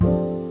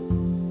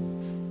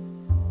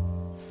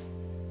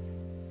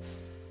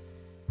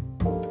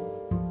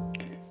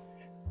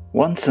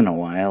Once in a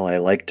while, I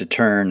like to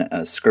turn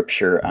a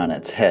scripture on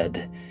its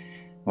head.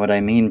 What I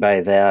mean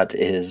by that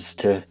is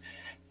to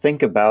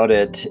think about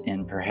it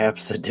in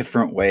perhaps a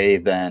different way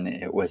than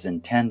it was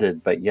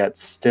intended, but yet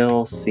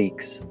still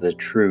seeks the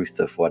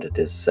truth of what it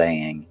is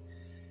saying.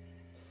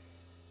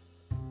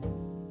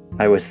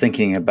 I was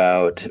thinking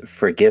about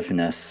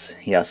forgiveness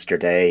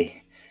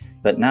yesterday,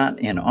 but not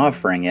in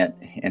offering it,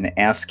 in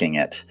asking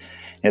it.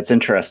 It's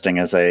interesting,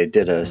 as I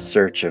did a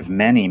search of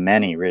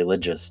many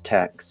religious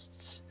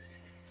texts,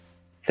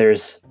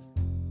 there's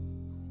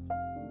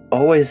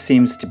always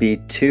seems to be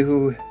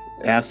two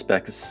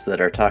aspects that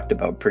are talked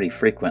about pretty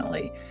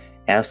frequently: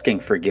 asking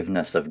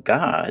forgiveness of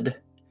God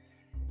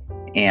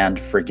and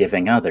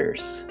forgiving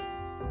others.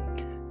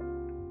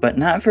 But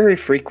not very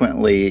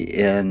frequently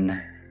in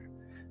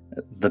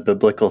the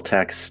biblical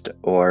text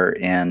or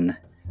in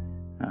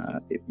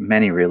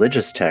many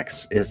religious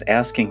texts is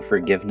asking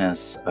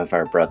forgiveness of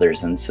our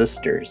brothers and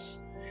sisters.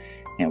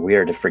 And we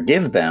are to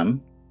forgive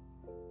them,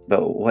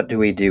 but what do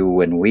we do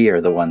when we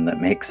are the one that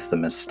makes the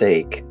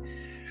mistake?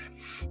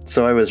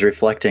 So I was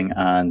reflecting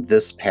on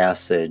this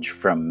passage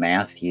from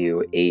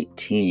Matthew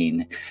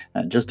 18,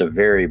 just a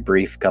very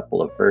brief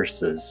couple of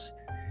verses.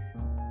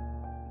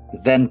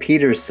 Then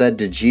Peter said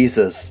to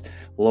Jesus,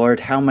 "Lord,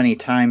 how many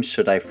times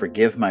should I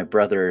forgive my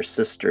brother or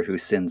sister who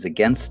sins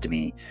against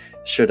me?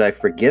 Should I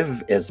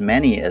forgive as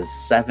many as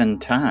 7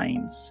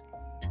 times?"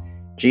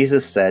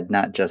 Jesus said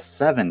not just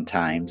 7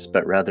 times,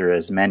 but rather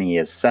as many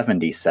as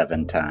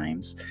 77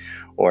 times.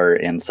 Or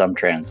in some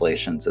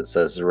translations, it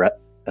says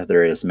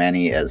rather as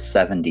many as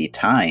 70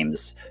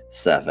 times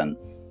 7.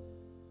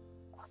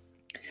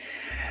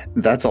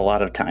 That's a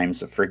lot of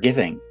times of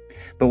forgiving.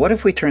 But what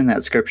if we turn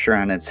that scripture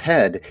on its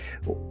head?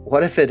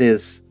 What if it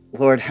is,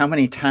 "Lord, how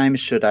many times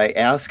should I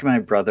ask my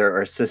brother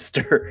or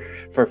sister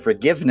for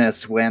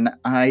forgiveness when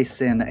I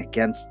sin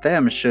against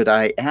them? Should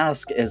I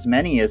ask as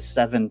many as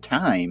 7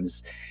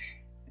 times?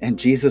 And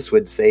Jesus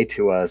would say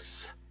to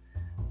us,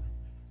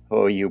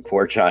 "Oh, you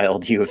poor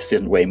child, you have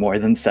sinned way more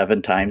than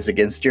 7 times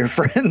against your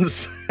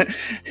friends.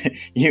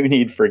 You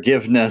need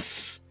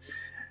forgiveness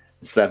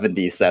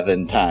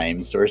 77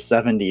 times or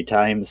 70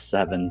 times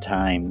 7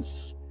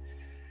 times.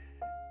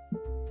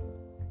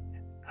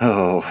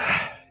 Oh,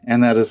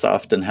 and that is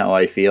often how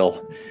I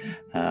feel.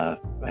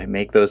 I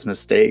make those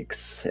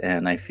mistakes,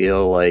 and I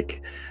feel like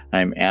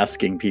I'm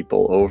asking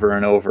people over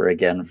and over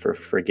again for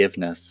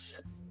forgiveness.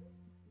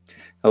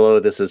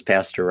 Hello, this is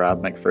Pastor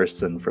Rob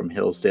McPherson from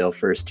Hillsdale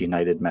First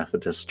United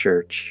Methodist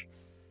Church.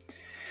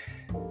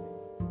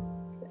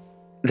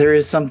 There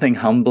is something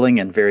humbling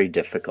and very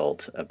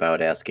difficult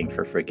about asking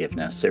for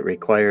forgiveness. It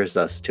requires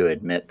us to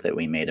admit that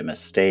we made a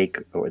mistake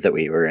or that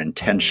we were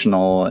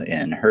intentional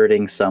in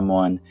hurting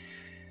someone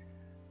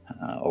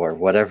or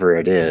whatever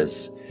it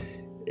is.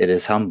 It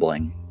is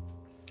humbling.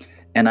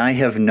 And I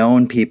have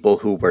known people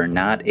who were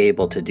not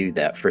able to do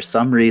that. For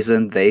some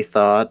reason, they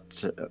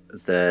thought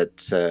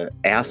that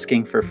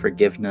asking for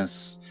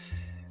forgiveness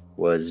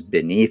was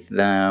beneath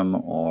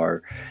them,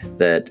 or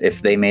that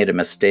if they made a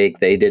mistake,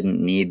 they didn't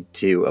need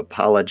to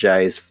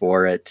apologize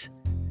for it.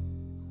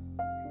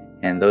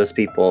 And those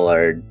people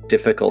are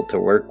difficult to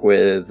work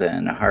with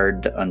and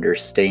hard to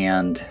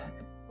understand.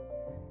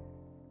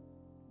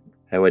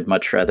 I would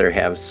much rather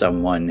have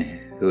someone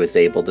who is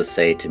able to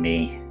say to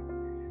me,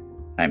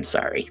 "I'm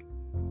sorry."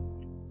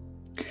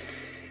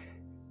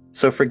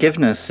 So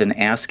forgiveness and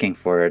asking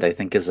for it, I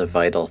think, is a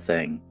vital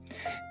thing.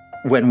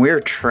 When we're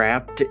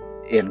trapped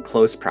in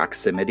close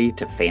proximity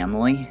to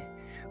family,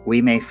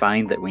 we may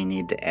find that we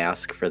need to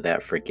ask for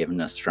that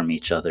forgiveness from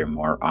each other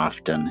more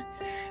often.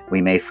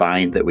 We may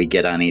find that we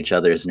get on each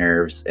other's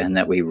nerves and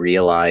that we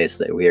realize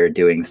that we are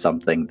doing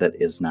something that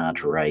is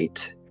not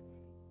right.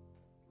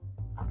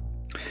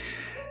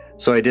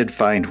 So I did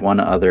find one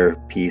other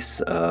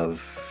piece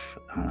of,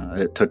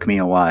 it took me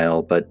a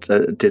while, but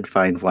did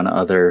find one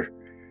other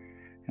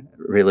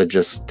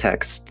religious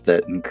text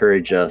that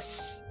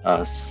encourages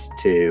us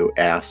to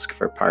ask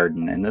for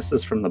pardon. And this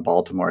is from the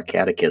Baltimore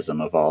Catechism,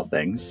 of all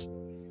things,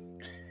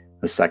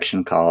 the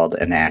section called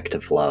An Act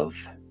of Love.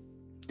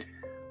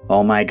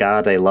 "O my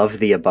God, I love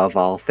thee above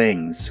all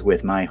things,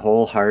 with my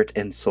whole heart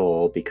and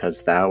soul,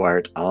 because thou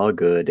art all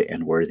good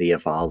and worthy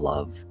of all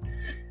love.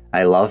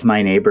 I love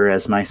my neighbor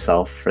as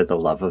myself for the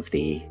love of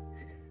thee.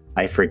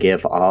 I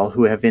forgive all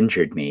who have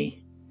injured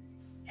me,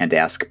 and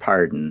ask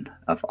pardon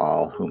of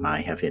all whom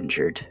I have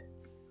injured."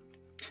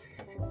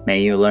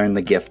 May you learn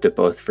the gift of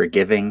both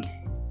forgiving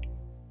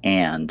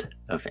and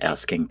of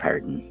asking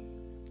pardon.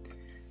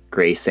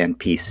 Grace and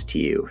peace to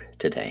you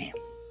today.